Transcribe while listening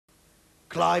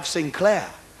Clive Sinclair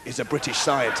is a British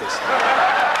scientist.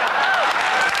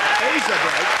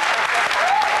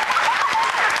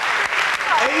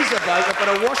 He's a bloke that put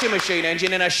a washing machine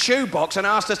engine in a shoebox and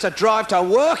asked us to drive to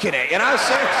work in it, you know,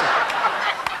 seriously.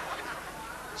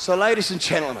 So, ladies and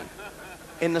gentlemen,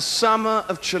 in the summer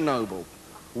of Chernobyl,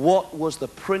 what was the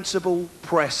principal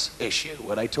press issue?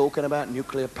 Were they talking about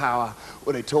nuclear power?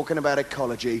 Were they talking about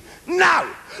ecology? No!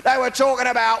 They were talking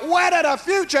about whether the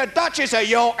future Duchess of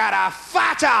York had a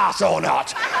fat ass or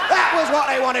not. That was what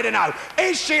they wanted to know.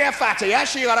 Is she a fatty? Has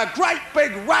she got a great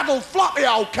big raddle floppy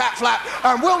old cat flap?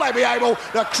 And will they be able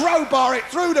to crowbar it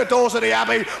through the doors of the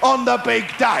Abbey on the big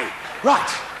day? Right.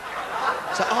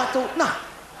 So I thought, no.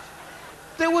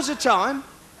 There was a time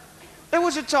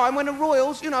when the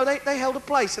royals, you know, they held a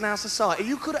place in our society.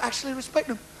 You could actually respect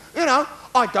them. You know,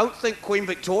 I don't think Queen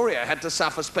Victoria had to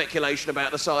suffer speculation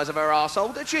about the size of her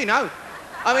arsehole, did she? No.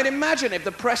 I mean, imagine if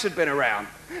the press had been around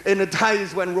in the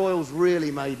days when royals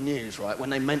really made news, right? When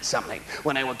they meant something,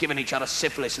 when they were giving each other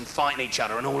syphilis and fighting each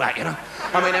other and all that, you know?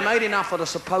 I mean, they made enough of the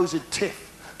supposed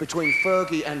tiff between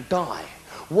Fergie and Di.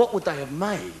 What would they have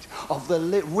made of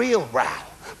the real row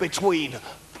between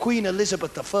Queen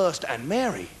Elizabeth I and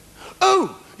Mary?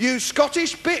 Oh, you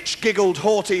Scottish bitch, giggled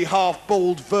haughty,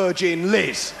 half-bald virgin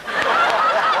Liz.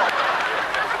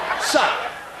 So,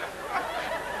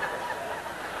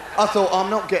 I thought,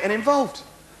 I'm not getting involved.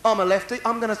 I'm a lefty,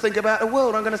 I'm going to think about the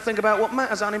world, I'm going to think about what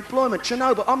matters, unemployment,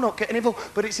 Chernobyl, I'm not getting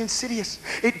involved. But it's insidious,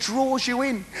 it draws you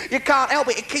in. You can't help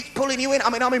it, it keeps pulling you in.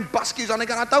 I mean, I'm in buskies, I'm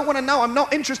going, I don't want to know, I'm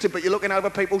not interested. But you're looking over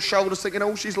people's shoulders thinking,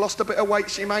 oh, she's lost a bit of weight,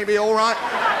 she may be all right.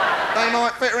 They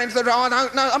might fit her into the drawer, I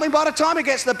don't know. I mean, by the time it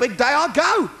gets to the big day, I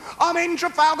go. I'm in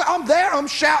Trafalgar, I'm there, I'm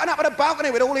shouting up at the balcony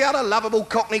with all the other lovable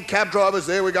Cockney cab drivers.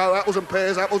 There we go, apples and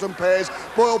pears,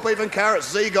 boiled beef and carrots,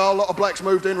 Seagull, a lot of blacks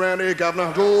moved in round here,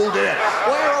 governor. Oh dear.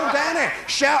 We're all down there,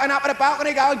 shouting up at the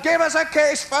balcony, going, give us a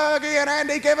kiss, Fergie and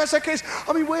Andy, give us a kiss.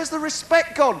 I mean, where's the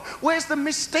respect gone? Where's the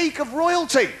mystique of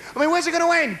royalty? I mean, where's it going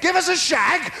to end? Give us a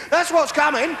shag? That's what's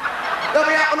coming. They'll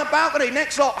be out on the balcony,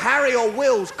 next lot, Harry or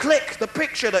Wills, click, the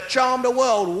picture that charmed the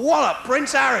world, wallop,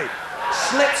 Prince Harry.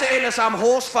 Slips it into some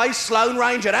horse-faced Sloane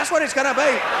Ranger. That's what it's going to be. Go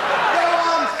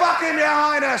on, fuck him, your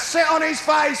highness. Sit on his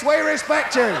face. We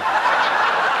respect you.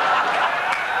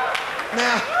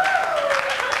 Now,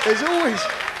 there's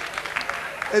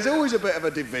always a bit of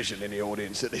a division in the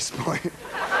audience at this point.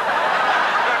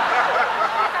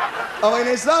 I mean,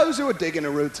 there's those who are digging a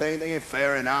routine, thinking,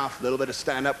 fair enough, a little bit of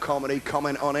stand-up comedy,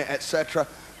 comment on it, etc.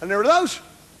 And there are those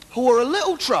who are a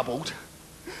little troubled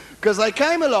because they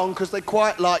came along because they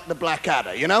quite liked the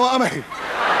Blackadder, you know what I mean?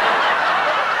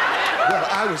 Well,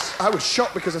 I was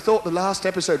shocked because I thought the last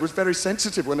episode was very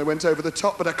sensitive when they went over the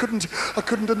top, but I couldn't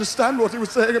understand what he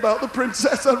was saying about the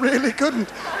princess, I really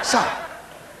couldn't. So,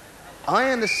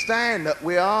 I understand that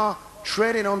we are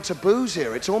treading on taboos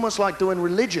here. It's almost like doing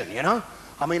religion, you know?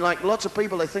 I mean, like, lots of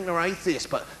people, they think they're atheists,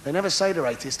 but they never say they're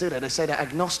atheists, do they? They say they're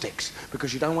agnostics,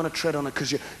 because you don't want to tread on it,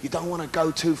 because you don't want to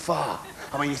go too far.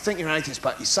 I mean, you think you're an atheist,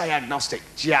 but you say agnostic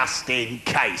just in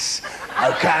case,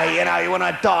 okay? You know, you want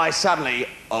to die suddenly,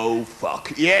 oh,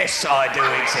 fuck. Yes, I do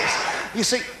exist. You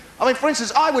see, I mean, for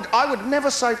instance, I would never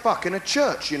say fuck in a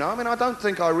church, you know? I mean, I don't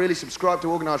think I really subscribe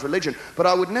to organised religion, but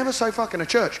I would never say fuck in a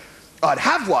church. I'd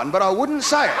have one, but I wouldn't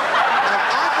say it. And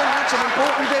I think that's an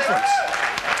important difference.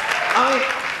 I mean,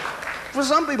 for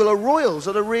some people, the royals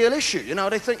are the real issue. You know,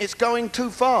 they think it's going too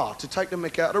far to take the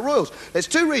mick out of the royals. There's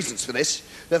two reasons for this.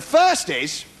 The first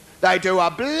is they do a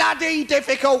bloody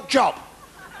difficult job.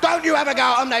 Don't you ever go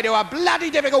at them, they do a bloody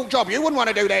difficult job. You wouldn't want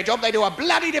to do their job, they do a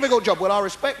bloody difficult job. Well, I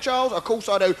respect Charles, of course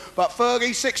I do, but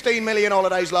Fergie, 16 million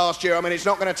holidays last year, I mean, it's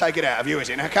not going to take it out of you, is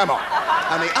it? Now, come on.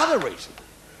 And the other reason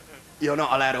you're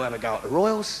not allowed to ever go at the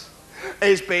royals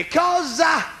is because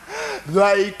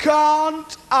they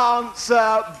can't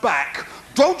answer back.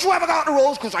 Don't you ever go at the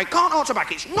royals because they can't answer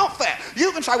back. It's not fair.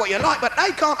 You can say what you like, but they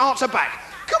can't answer back.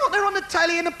 Come on, they're on the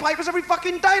telly and the papers every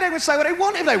fucking day. They would say what they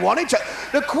want if they wanted to.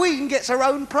 The Queen gets her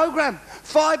own programme.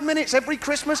 5 minutes every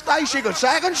Christmas day, she could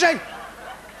say, couldn't she?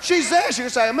 She's there, she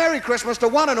could say a Merry Christmas to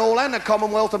one and all and the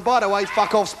Commonwealth, and by the way,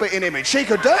 fuck off, spitting image. She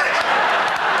could do it.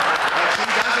 But she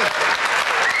doesn't.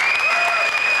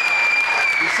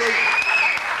 You see,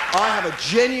 I have a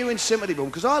genuine sympathy for him,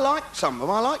 because I like some of them.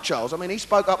 I like Charles. I mean, he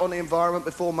spoke up on the environment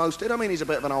before most did. I mean, he's a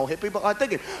bit of an old hippie, but I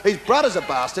dig him. His brothers are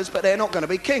bastards, but they're not going to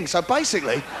be king. So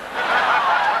basically,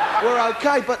 we're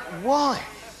okay. But why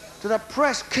do the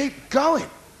press keep going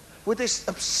with this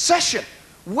obsession?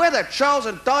 Whether Charles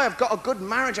and Di have got a good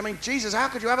marriage, I mean, Jesus, how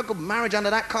could you have a good marriage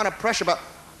under that kind of pressure? But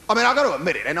I mean, I've got to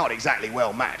admit it, they're not exactly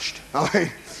well matched. I mean,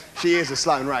 she is a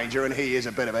Sloane Ranger and he is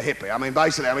a bit of a hippie. I mean,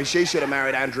 basically, she should have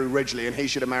married Andrew Ridgeley and he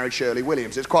should have married Shirley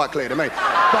Williams. It's quite clear to me. But,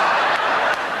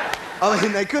 I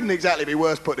mean, they couldn't exactly be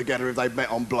worse put together if they'd met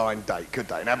on Blind Date, could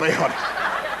they? Now, be honest.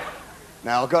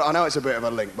 Now, I know it's a bit of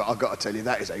a link, but I've got to tell you,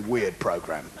 that is a weird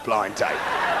programme, Blind Date.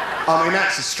 I mean,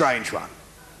 that's a strange one.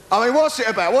 I mean, what's it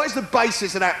about? What is the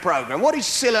basis of that programme? What did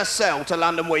Scylla sell to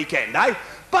London Weekend, eh?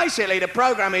 Basically, the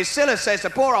programme is Scylla says to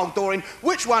poor old Doreen,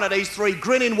 which one of these three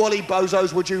grinning Wally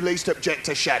bozos would you least object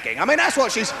to shagging? I mean, that's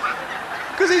what she's...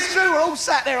 Because it's true, we're all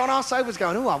sat there on our sofas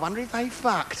going, oh, I wonder if they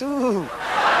fucked. Ooh.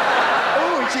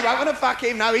 Oh, she won't want to fuck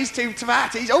him. No, he's too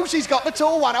fat. Oh, she's got the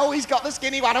tall one. Oh, he's got the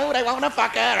skinny one. Oh, they won't want to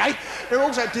fuck her, eh? They're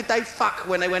also, did they fuck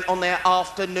when they went on their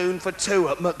afternoon for two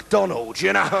at McDonald's,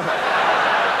 you know?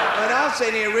 And I've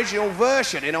seen the original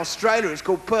version in Australia. It's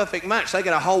called Perfect Match. They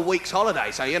get a whole week's holiday,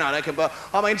 so, you know, they can...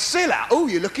 I mean, Scylla, oh,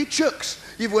 you lucky chooks.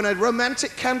 You've won a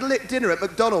romantic candlelit dinner at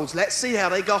McDonald's. Let's see how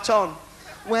they got on.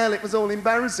 Well, it was all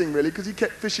embarrassing, really, because he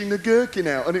kept fishing the gherkin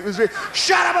out, and it was really...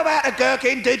 Shut up about the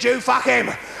gherkin, did you fuck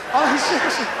him? Oh,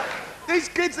 seriously. These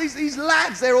kids, these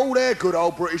lads, they're all there, good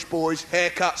old British boys,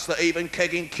 haircuts that even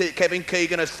Kevin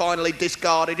Keegan has finally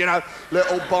discarded, you know,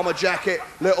 little bomber jacket,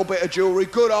 little bit of jewellery,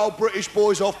 good old British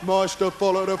boys, off Meister,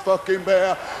 follow the fucking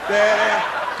bear, there,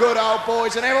 good old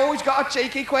boys, and they've always got a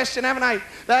cheeky question, haven't they?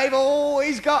 They've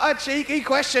always got a cheeky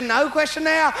question, no question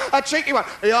there, a cheeky one.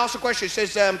 He asks a question,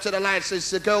 says to the lad,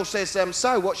 the girl says,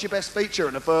 so, what's your best feature?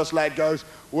 And the first lad goes,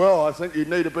 well, I think you'd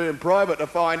need to be in private to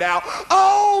find out.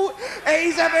 Oh,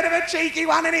 he's a bit of a cheeky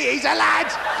one, isn't he? He's a lad.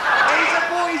 He's a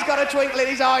boy, he's got a twinkle in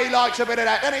his eye, he likes a bit of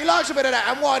that. And he likes a bit of that,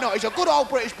 and why not? He's a good old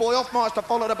British boy, off Master,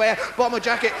 follow the bear, bomber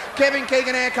jacket, Kevin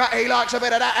Keegan haircut, he likes a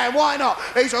bit of that, and why not?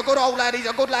 He's a good old lad, he's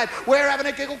a good lad. We're having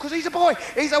a giggle because he's a boy.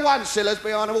 He's a one. Scylla's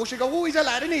behind the wall. She goes, oh, he's a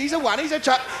lad, isn't he? He's a one, he's a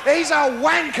chuck. He's a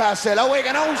wanker, Scylla, we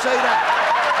can all see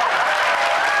that.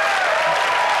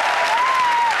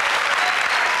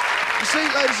 You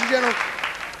see, ladies and gentlemen,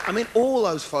 I mean, all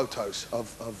those photos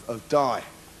of Di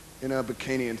in her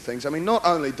bikini and things, I mean, not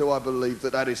only do I believe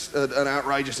that is an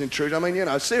outrageous intrusion, I mean, you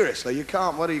know, seriously, you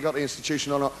can't, whether you got the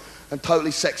institution or not, and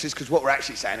totally sexist, because what we're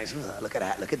actually saying is, look at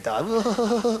that, look at Di.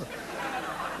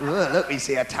 Look, we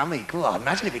see her tummy. Come on,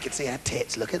 imagine if we could see her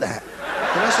tits, look at that.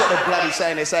 And that's what they're bloody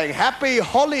saying. They're saying, happy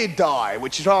holiday,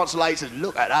 which translates as,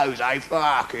 look at those, eh,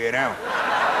 fuck, you know.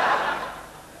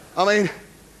 I mean,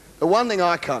 the one thing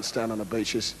I can't stand on the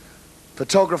beach is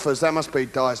photographers. That must be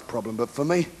Di's problem, but for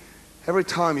me, every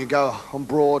time you go on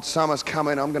Broad, summer's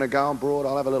coming, I'm going to go on Broad,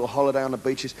 I'll have a little holiday on the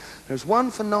beaches. There's one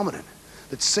phenomenon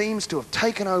that seems to have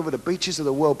taken over the beaches of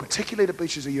the world, particularly the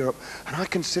beaches of Europe, and I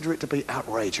consider it to be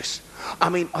outrageous. I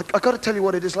mean, I got to tell you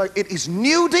what it is like. It is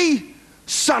nudie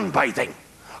sunbathing.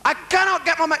 I cannot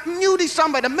get my nudie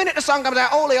sunbathing. The minute the sun comes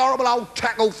out, all the horrible old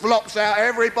tackle flops out,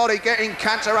 everybody getting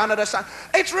cancer under the sun.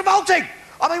 It's revolting.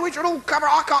 I mean, we should all cover...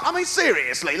 I mean,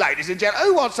 seriously, ladies and gentlemen,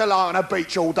 who wants to lie on a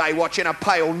beach all day watching a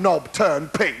pale knob turn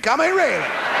pink? I mean, really?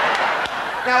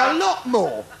 Now, a lot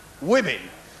more women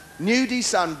nudie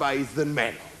sunbathe than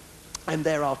men. And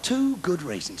there are two good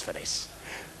reasons for this.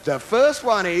 The first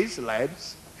one is,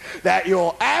 lads, that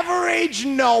your average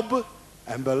knob,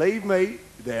 and believe me,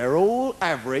 they're all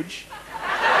average...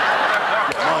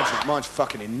 Yeah, mine's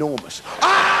fucking enormous.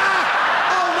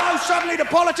 Suddenly the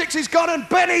politics is gone and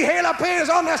Benny Hill appears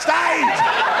on the stage.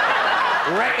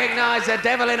 Recognise the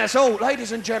devil in us all.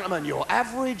 Ladies and gentlemen, your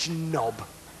average knob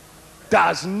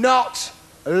does not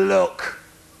look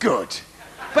good.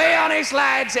 Be honest,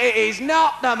 lads, it is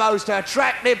not the most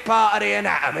attractive part of the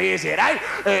anatomy, is it, eh?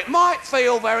 It might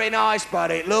feel very nice,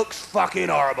 but it looks fucking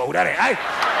horrible, doesn't it, eh?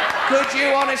 Could you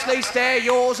honestly stare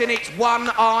yours in its one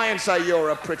eye and say,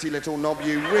 you're a pretty little knob,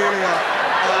 you really are.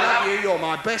 I love you, you're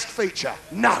my best feature.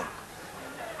 No.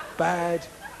 Bad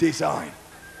design.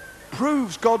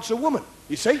 Proves God's a woman,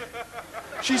 you see?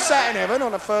 She sat in heaven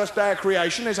on the first day of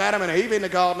creation. There's Adam and Eve in the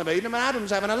Garden of Eden, and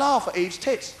Adam's having a laugh at Eve's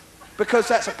tits. Because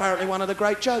that's apparently one of the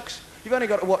great jokes. You've only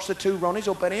got to watch the two Ronnies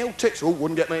or Benny Hill. Tits, oh,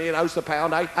 wouldn't get me an ounce the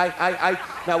pound, eh?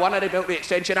 No wonder they built the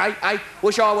extension, eh?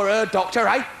 Wish I were her doctor,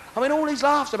 eh? I mean, all these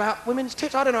laughs about women's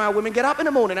tits. I don't know how women get up in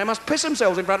the morning. They must piss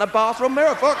themselves in front of the bathroom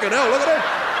mirror. Fucking hell, look at them.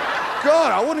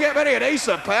 God, I wouldn't get many of these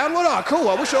a pound, would I? Cool,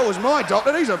 I wish I was my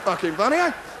doctor. These are fucking funny,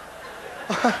 eh?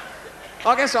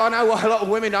 I guess I know why a lot of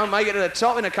women don't make it to the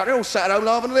top in the country. They're all sat at home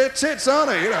laughing at their tits, aren't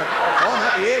they? You know, I'm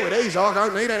happy here with these. I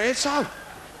don't need any. So,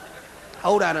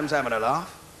 old Adam's having a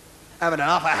laugh. Having a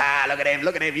laugh. Ha, look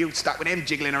at him. You stuck with him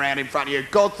jiggling around in front of you.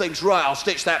 God thinks, right, I'll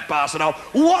stitch that bastard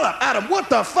off. Wallop, Adam, what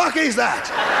the fuck is that?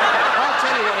 I'll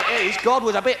tell you what it is. God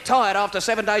was a bit tired after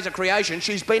 7 days of creation.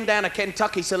 She's been down to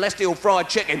Kentucky Celestial Fried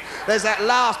Chicken. There's that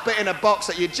last bit in a box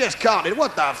that you just can't do.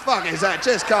 What the fuck is that?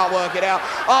 Just can't work it out.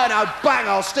 I know, bang,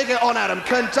 I'll stick it on Adam.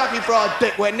 Kentucky Fried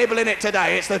Dick, we're nibbling it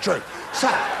today. It's the truth. So...